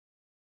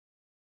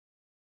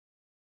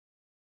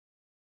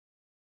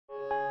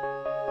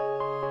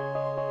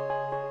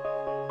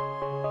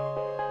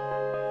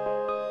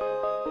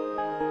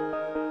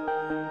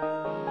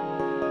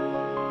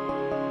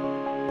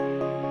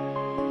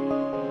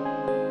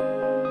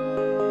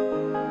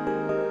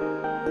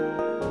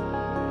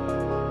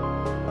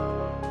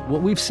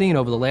What we've seen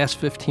over the last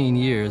 15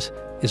 years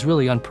is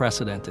really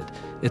unprecedented.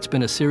 It's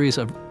been a series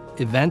of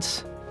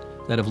events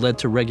that have led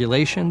to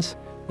regulations,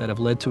 that have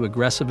led to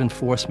aggressive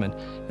enforcement,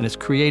 and it's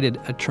created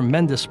a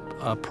tremendous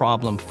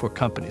problem for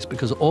companies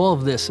because all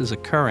of this is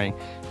occurring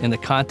in the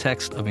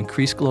context of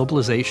increased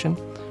globalization,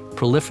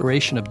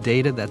 proliferation of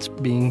data that's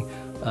being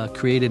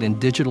created in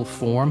digital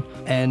form,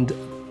 and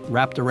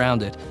wrapped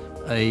around it,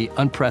 an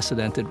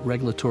unprecedented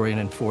regulatory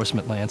and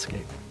enforcement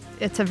landscape.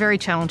 It's a very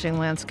challenging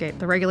landscape.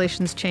 The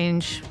regulations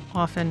change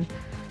often.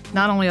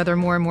 Not only are there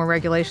more and more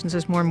regulations,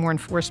 there's more and more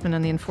enforcement,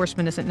 and the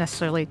enforcement isn't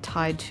necessarily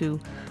tied to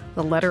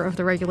the letter of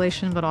the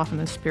regulation, but often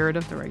the spirit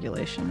of the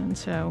regulation. And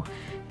so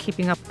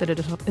keeping up that it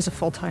is a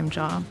full-time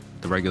job.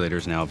 The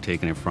regulators now have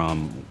taken it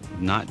from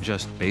not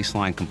just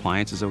baseline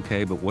compliance is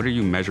okay, but what are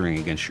you measuring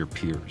against your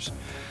peers?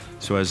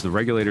 So as the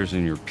regulators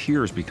and your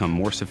peers become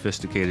more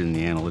sophisticated in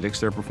the analytics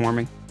they're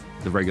performing,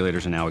 the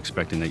regulators are now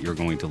expecting that you're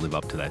going to live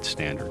up to that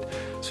standard.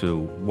 So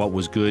what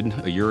was good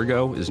a year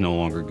ago is no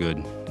longer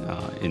good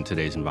in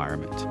today's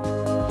environment.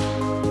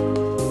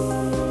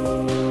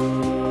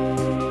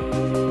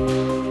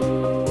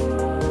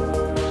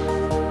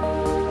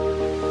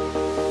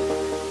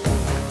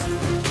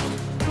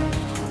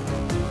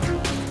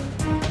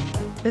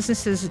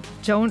 Businesses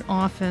don't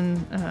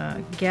often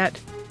get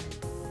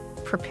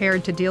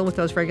prepared to deal with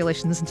those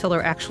regulations until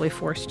they're actually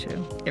forced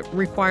to. It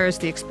requires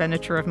the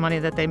expenditure of money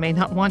that they may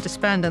not want to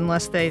spend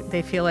unless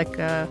they feel like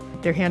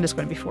their hand is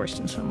going to be forced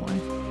in some way.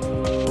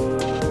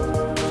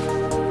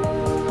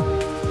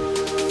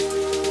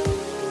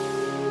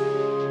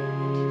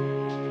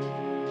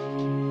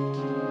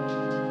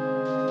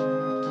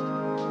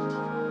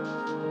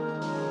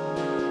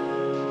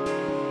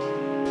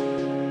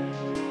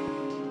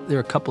 There are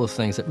a couple of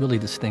things that really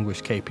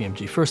distinguish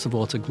KPMG. First of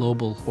all, it's a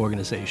global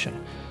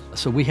organization.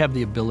 So we have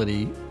the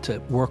ability to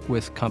work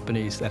with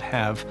companies that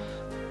have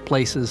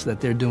places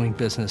that they're doing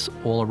business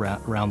all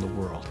around the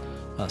world.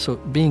 So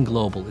being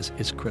global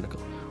is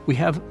critical. We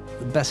have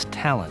the best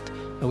talent.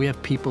 We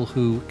have people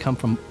who come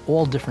from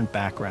all different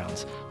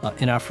backgrounds.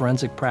 In our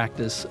forensic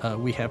practice,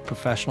 we have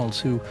professionals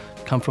who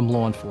come from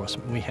law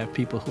enforcement. We have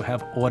people who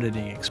have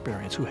auditing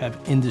experience, who have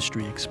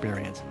industry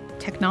experience.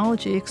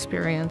 Technology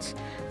experience,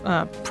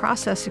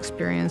 process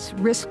experience,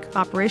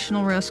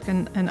 operational risk,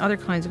 and other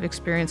kinds of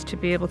experience to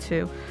be able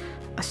to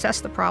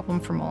assess the problem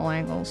from all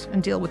angles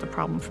and deal with the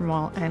problem from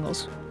all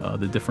angles.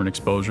 The different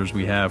exposures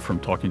we have, from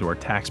talking to our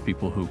tax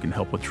people who can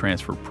help with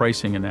transfer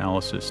pricing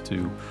analysis,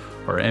 to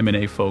our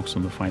M&A folks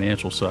on the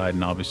financial side,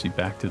 and obviously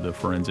back to the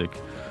forensic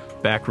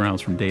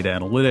backgrounds from data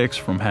analytics,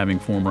 from having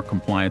former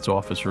compliance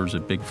officers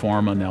at Big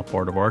Pharma, now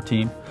part of our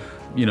team.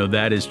 You know,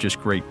 that is just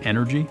great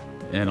energy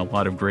and a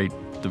lot of great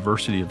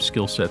diversity of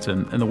skill sets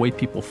and the way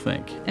people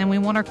think. And we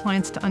want our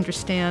clients to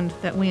understand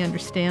that we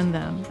understand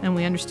them and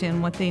we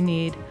understand what they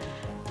need,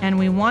 and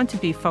we want to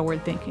be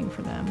forward-thinking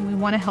for them. We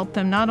want to help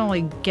them not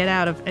only get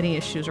out of any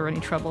issues or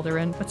any trouble they're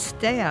in, but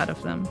stay out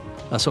of them.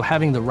 So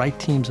having the right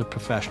teams of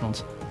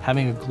professionals,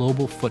 having a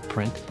global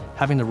footprint,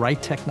 having the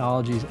right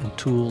technologies and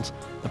tools,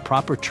 the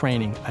proper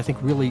training, I think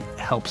really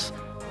helps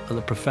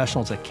the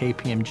professionals at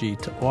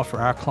KPMG to offer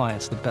our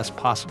clients the best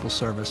possible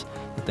service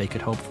that they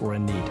could hope for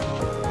and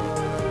need.